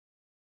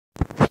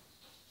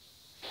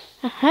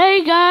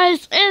Hey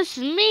guys, it's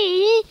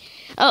me.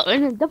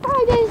 And the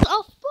Fridays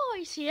of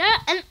Boys here,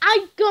 and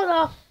I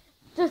got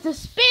the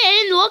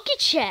spin lucky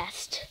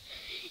chest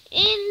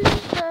in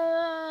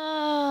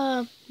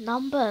the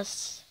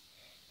numbers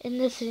in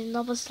this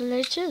numbers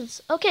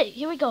legends. Okay,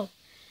 here we go.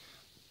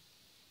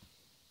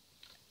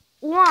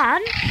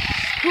 1.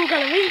 Who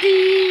gonna win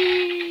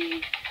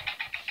the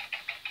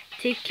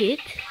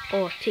ticket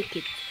or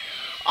ticket?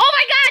 Oh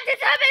my God!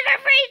 This happened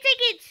for free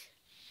tickets.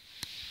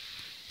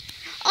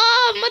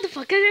 Oh,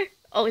 motherfucker.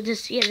 Oh,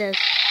 this, yeah, there's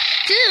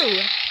 2.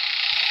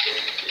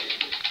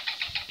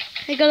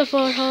 I got a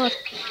 4 hard.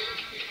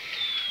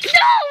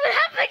 No, what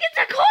happened?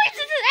 The coins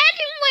isn't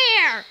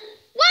anywhere.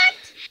 What?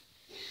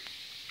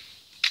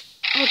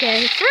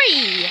 Okay,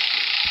 3.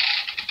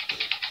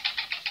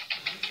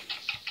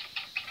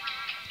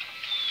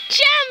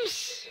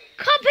 Gems.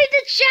 Copy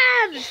the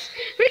gems.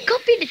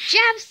 Recopy the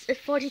gems.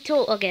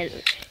 42 again.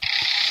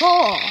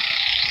 4.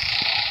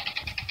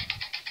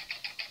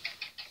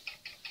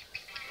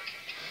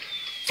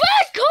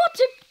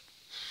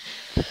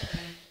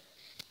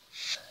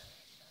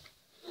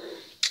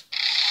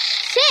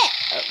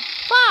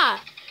 5.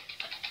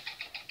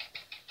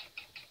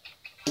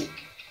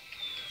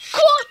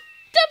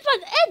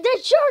 Different and the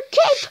short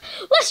cape.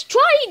 Let's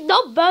try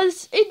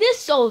numbers in this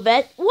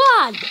Soviet 1.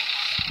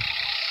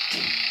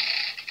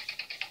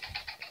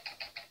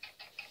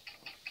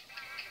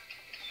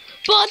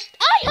 But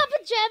I have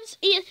a gems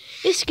in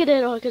this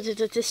getting because it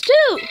is 2.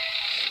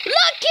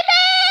 Lucky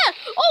man!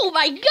 Oh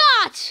my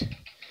God!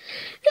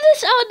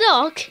 This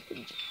unlock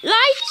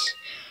light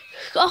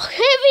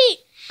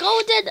heavy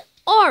golden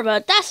armor.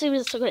 That's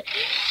even so good.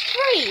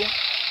 3.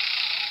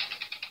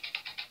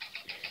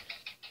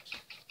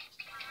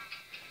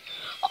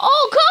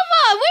 Oh, come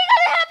on! We're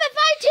gonna have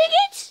 5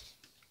 tickets?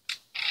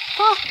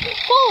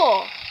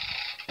 4.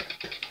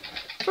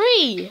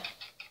 3.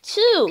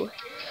 2.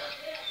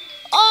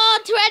 Oh,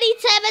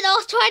 27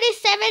 or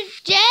 27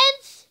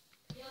 gens?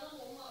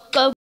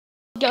 Go.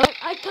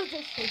 I come to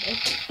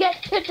get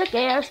the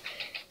gears.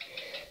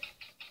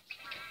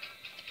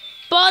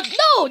 But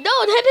no,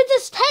 it happened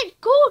this 10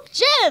 gold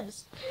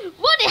gems.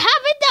 What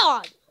happened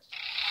on?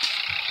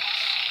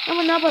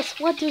 Number numbers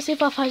 1, 2, 3,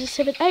 4, 5, 6,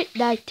 7, 8,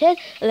 9, 10,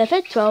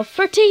 11, 12,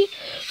 13,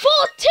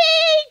 14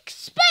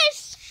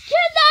 space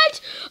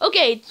tonight.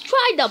 Okay,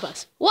 try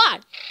numbers.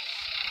 1.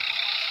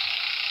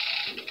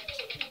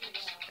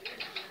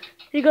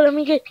 You're gonna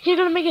make it. You're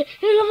gonna make it.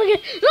 You're gonna make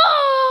it.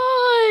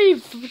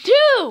 Live.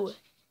 2.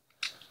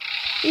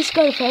 He's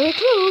got very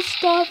cool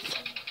stuff.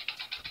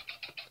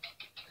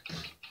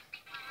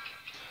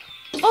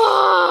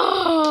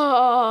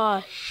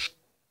 Oh!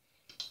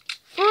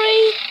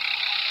 3.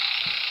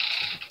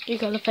 You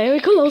got a very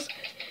close.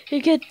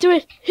 You can do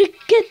it. You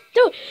can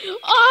do it.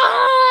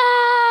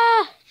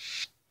 Ah!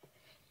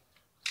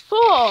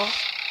 4.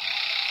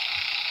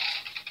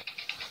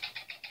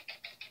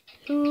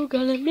 Who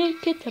gonna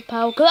make it to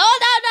power? Oh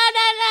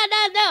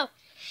no!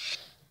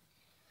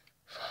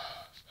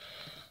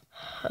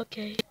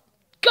 Okay.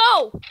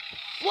 Go!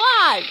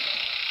 1.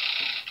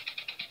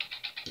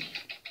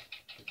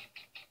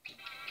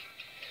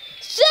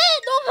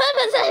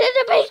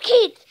 The big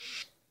kid.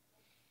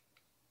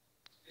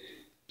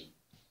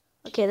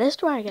 Okay, let's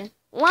try again.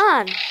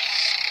 1.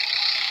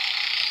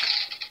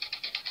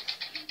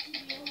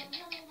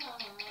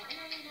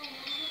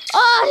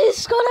 Oh,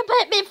 he's gonna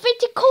bet me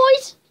 50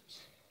 coins.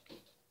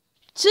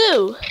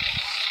 2.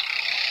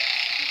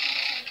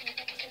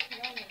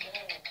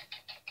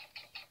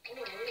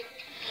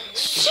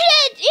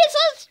 Shit! It's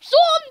a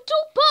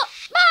stormtrooper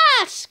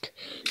mask.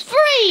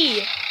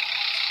 3.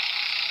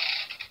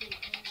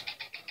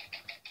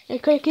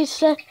 And quick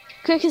is 9.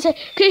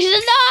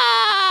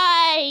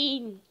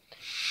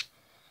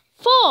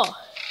 4.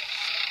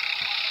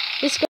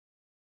 Let's go.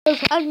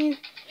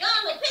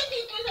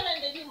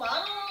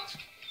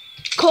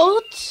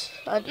 Coat?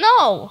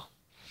 No.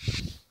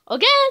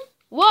 Again.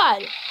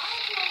 1.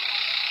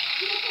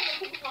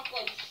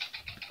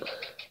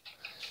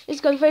 It's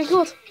going very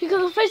good. It's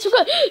going very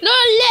good. No.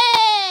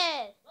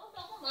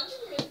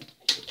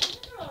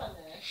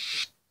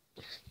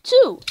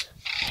 2.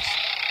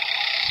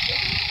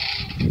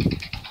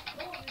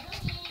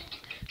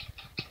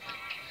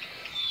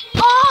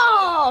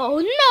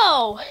 Oh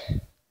no!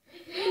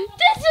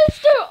 This is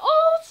the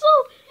also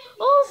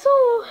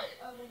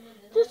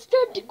this is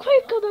the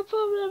quick on the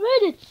problem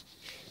minute.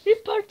 We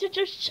part at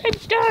the same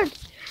time.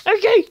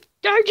 Okay,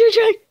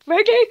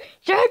 ready,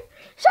 set,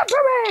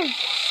 separate.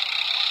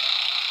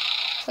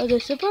 So the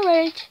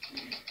separate.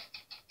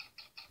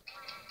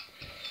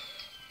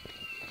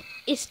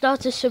 It's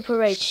not a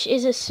super H,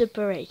 it's a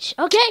super H.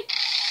 Okay?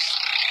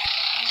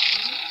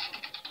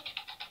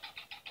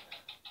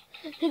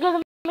 You're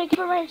gonna make it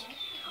a range.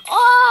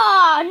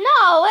 Oh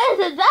no!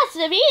 That's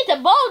the meat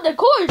about the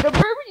coins.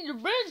 The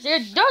birds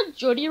are done,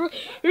 Jody.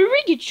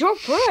 Ring your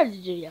friends,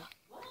 yeah.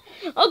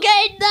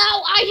 Okay,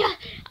 now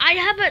I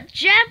have a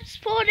gem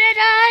spawn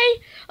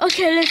and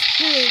okay, let's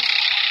do it.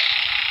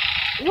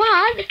 1.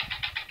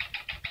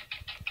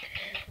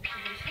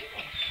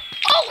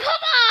 Oh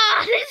come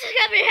on! This is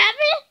gonna be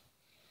heavy.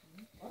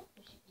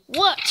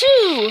 What?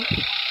 2.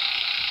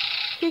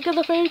 He got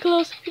the very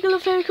close. He got the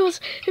very close.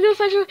 He got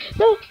the very close.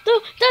 No,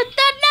 no, no,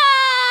 no,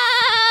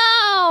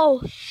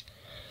 no!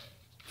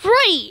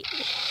 3.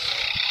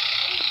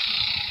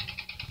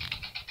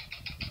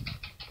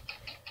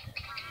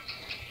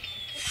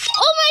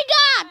 Oh my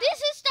God!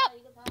 This is the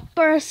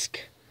burst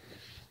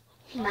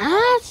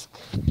mask.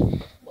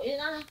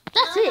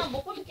 That's it.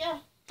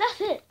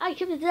 That's it. I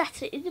can.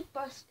 That's it. It's the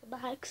burst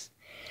mask.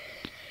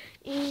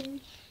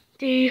 In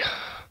the.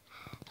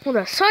 Hold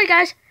on. Sorry,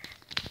 guys.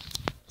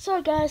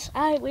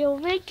 I will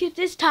make it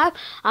this time.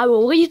 I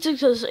will wait to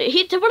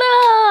hit the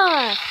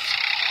button.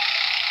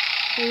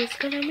 Who's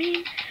gonna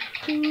win?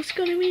 Who's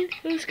gonna win?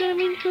 Who's gonna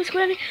win? Who's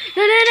gonna win?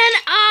 No.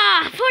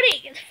 Ah,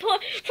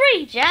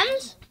 3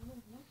 gems.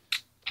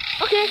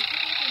 Okay.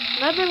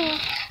 Never.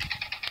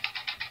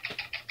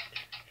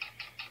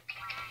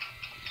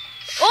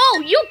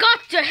 Oh, you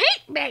got to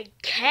hit me,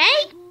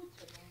 Kate.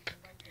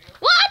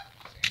 What?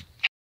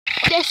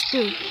 Let's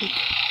do it.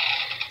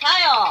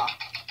 자요.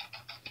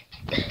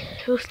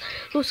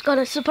 Who's got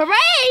a super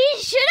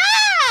race?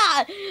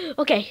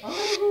 Okay.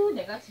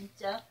 내가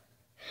진짜.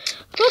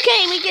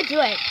 Okay, we can do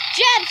it.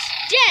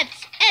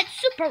 Gems, and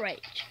super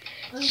rage.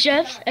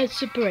 Gems and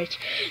super rage.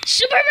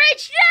 Super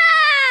rage,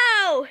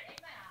 no!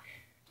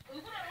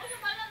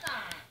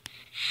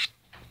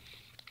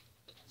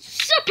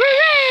 Super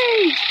rage!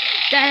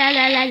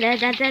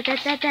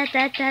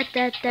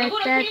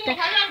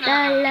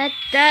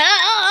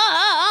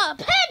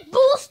 Pet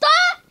booster!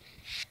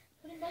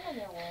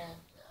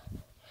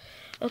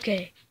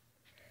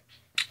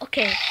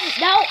 Okay.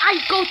 Now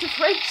I go to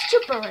Frank's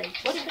super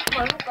rage. 머리 또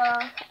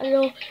말할까?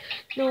 No.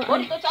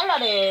 머리 또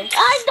잘라래.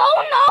 I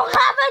don't know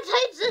how to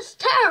take this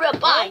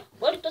terrifying.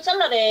 머리 또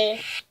잘라래.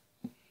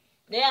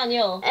 네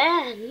아니요.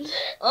 And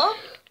어?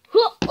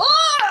 whoa!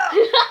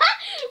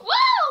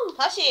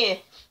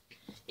 다시.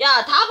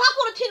 야, 다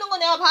밖으로 튀는 거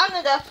내가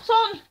봤는데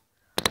손.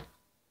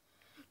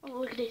 Oh,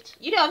 look at it.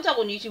 이래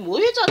앉자고 니 지금 뭐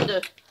해잔데?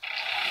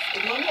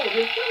 어디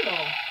갔노?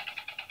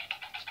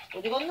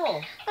 어디 갔노?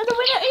 And the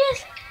winner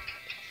is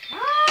아,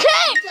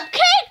 Cape! 진짜.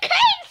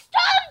 Cape's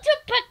time to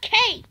put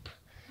Cape!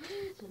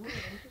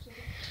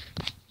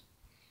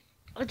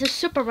 The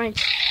super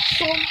range.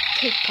 Storm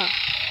Caper.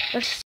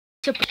 That's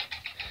super.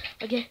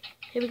 Okay,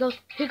 here we go.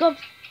 You got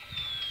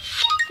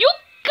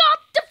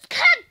the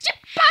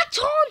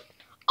Baton!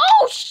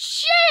 Oh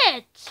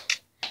shit!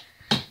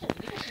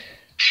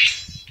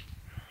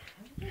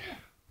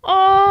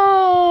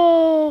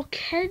 Oh,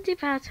 candy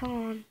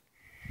Baton.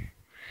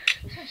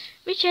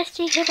 We just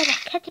see here with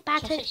a candy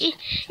Baton. He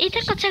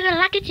took a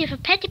lucky for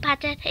petty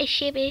Baton. Hey,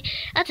 Shibby.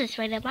 I'll just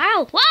wait a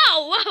while.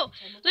 Wow!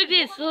 Look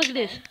at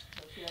this.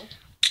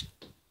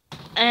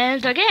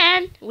 And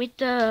again, with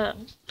the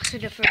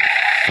first.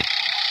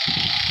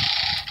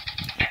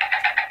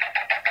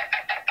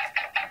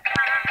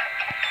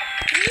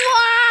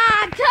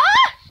 What? Go!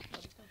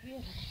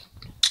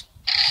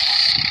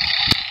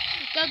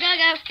 No!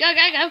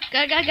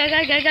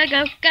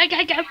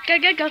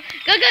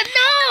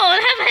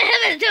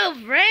 Have two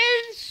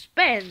friends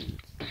spin.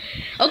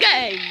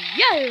 Okay,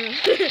 yeah.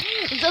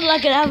 It's not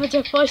like an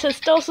amateur voice that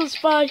stole some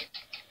spy.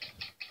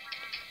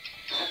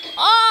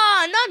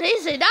 Oh, not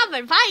easy enough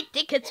and 5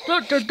 tickets.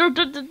 Oh,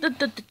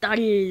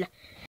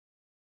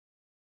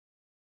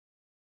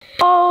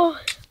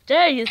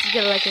 there you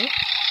gonna like it.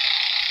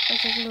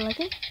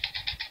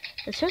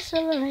 It's just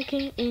gonna like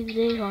it in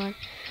the one.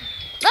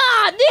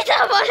 Ah,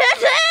 Nita, what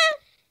is it?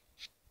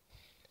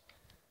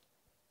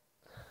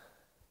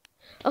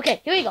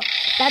 Okay, here we go.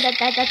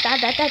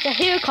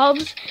 Here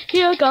comes.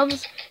 He's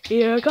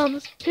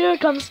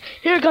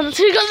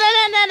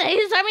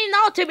coming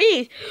out to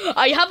me.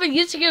 I haven't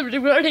used to get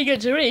running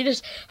into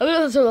readers. I'm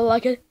also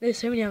like it. There's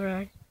so many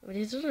around. But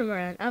he's just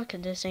around. I'm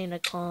conditioning the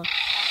call.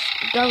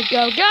 Go.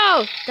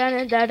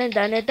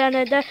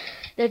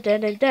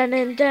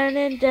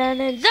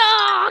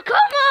 Oh,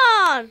 come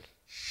on!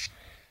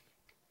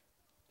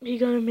 He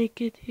gonna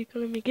make it.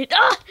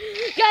 Ah!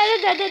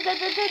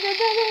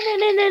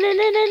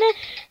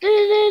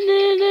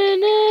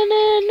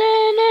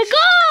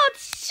 God,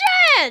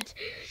 shit!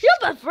 You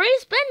but free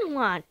spin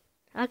one.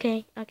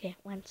 Okay.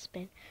 One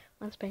spin.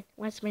 Bye.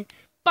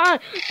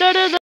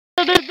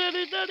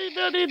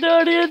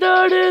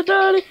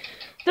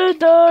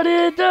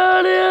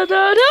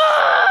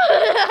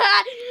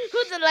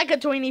 Who's it like a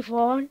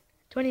 24?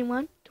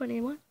 21?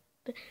 121?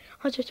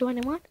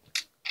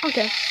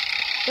 Okay.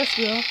 Let's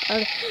go.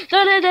 Okay.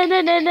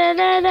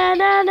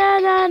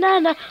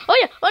 Oh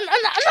yeah. Oh,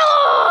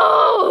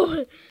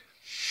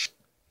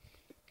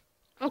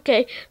 no!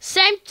 Okay.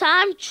 Same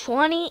time,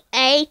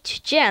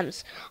 28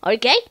 gems.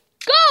 Okay.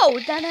 Go!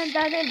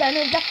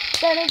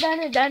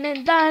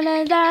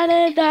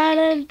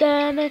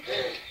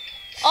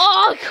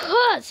 Oh,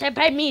 God, se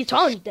per mi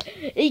tonde.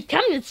 I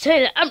can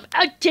say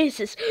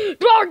Jesus.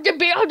 Lord to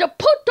be able to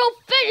put the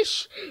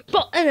finish.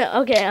 But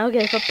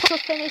okay. For put the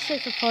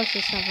finishes, of course,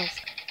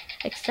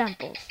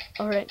 examples.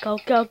 Alright, go,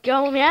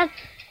 man.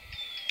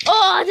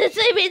 Oh, this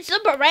is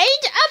super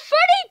range of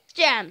 30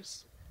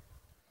 gems.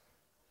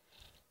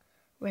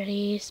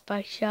 Ready,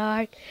 Spike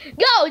Shark.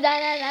 Go! Go,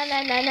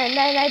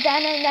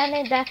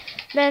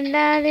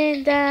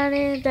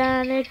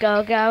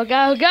 go,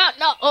 go, go.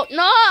 No, oh,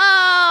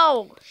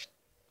 no!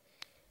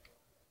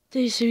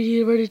 This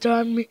video already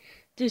done me.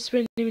 This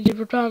one even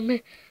never done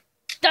me.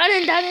 Done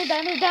it.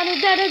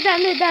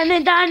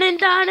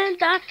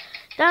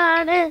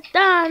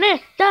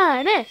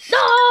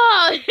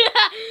 No!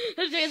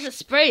 There's a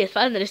spray if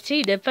under the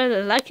sea. They're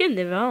better like in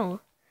the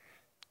wrong.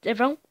 They're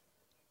wrong.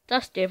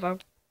 That's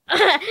different. So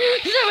we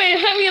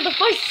have the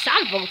first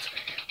sailboat.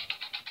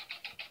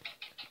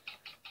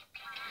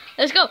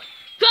 Let's go.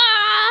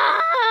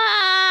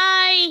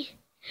 Bye!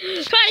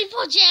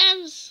 24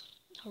 gems.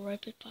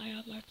 Rapid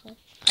fire rifle.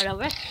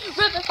 Rapid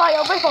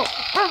fire rifle.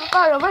 Rapid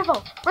fire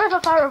rifle.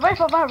 Rapid fire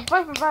rifle.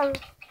 Rapid fire.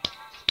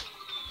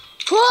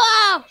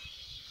 Wow!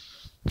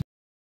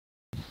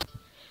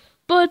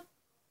 But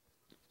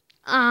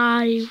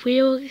I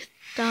will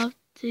stop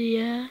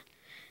the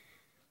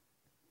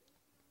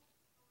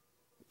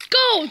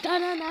go!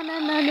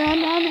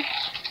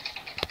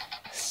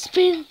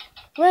 Spin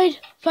right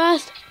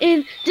fast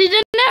into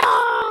the net.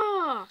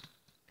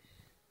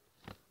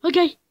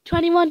 Okay,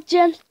 21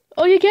 gems.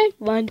 Oh, you can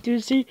 1,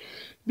 2, 3,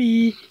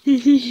 B.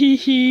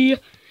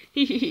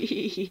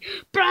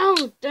 Brown.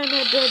 No, I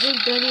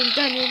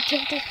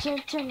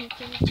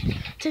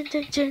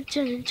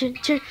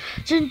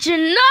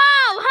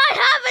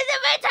have a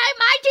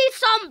mighty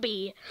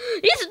zombie.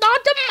 It's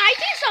not a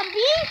mighty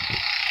zombie.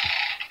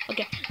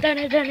 Okay, done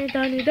it.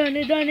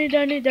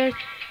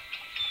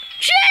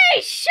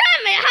 Jeez, shut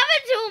me! I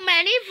haven't too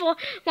many for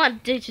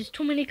what? This is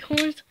too many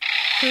coins.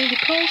 Too many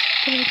coins.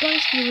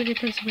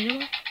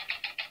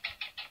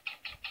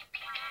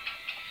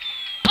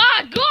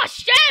 Oh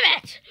gosh, damn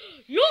it!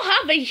 You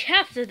have a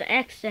hefted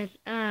accent.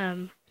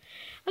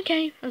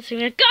 Okay, let's see.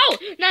 Go!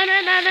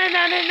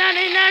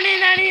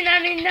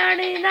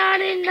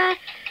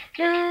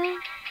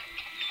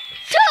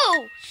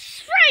 Two,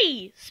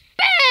 3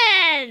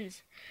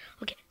 spins.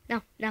 Okay,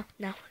 now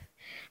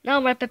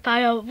rapid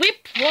fire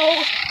whip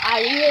roll.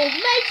 I will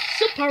make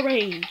super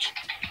range.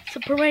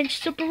 Super range.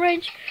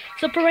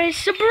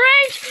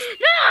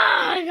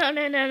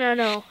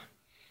 No.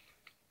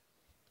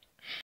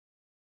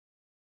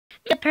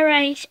 Super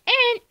range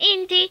and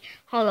in the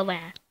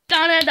hologram.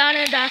 No,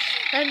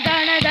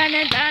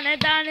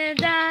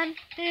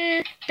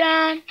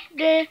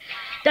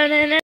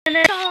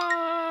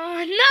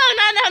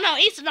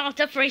 it's not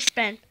a free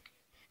spin.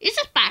 It's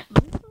a bad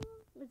one.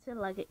 It's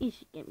like an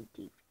easy game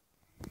TV.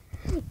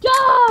 Go!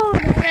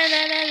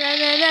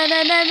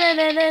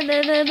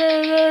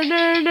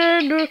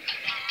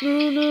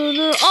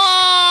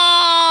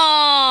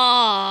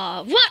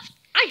 Oh! What?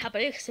 I have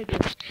an explain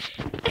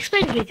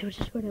the video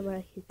just whenever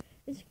I can.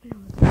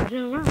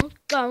 Around,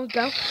 go,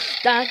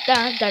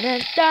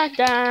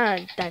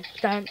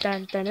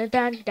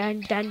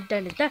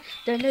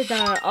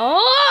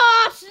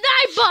 oh,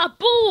 sniper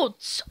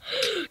boots!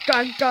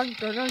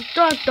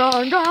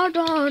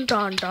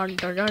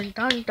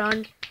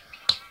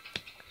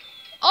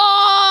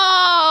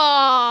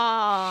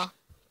 Oh,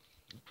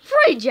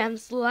 3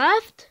 gems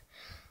left.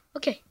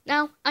 Okay,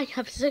 now I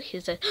have 6.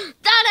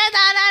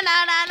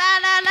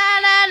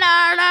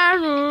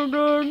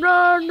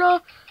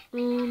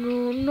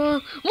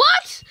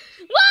 What?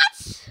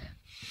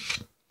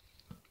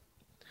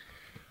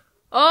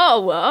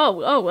 Oh,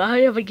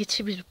 I have a get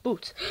his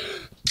boots.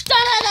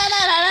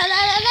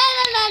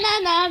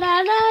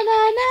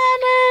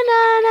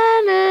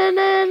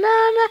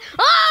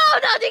 Oh,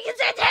 no, they can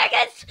say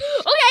tickets.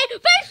 Okay,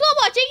 thanks for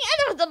watching. And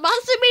it was the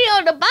monster video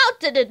about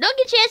the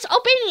lucky chance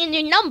opening in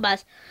your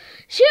numbers.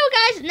 See you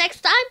guys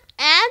next time,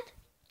 and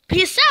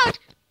peace out.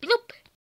 Bloop.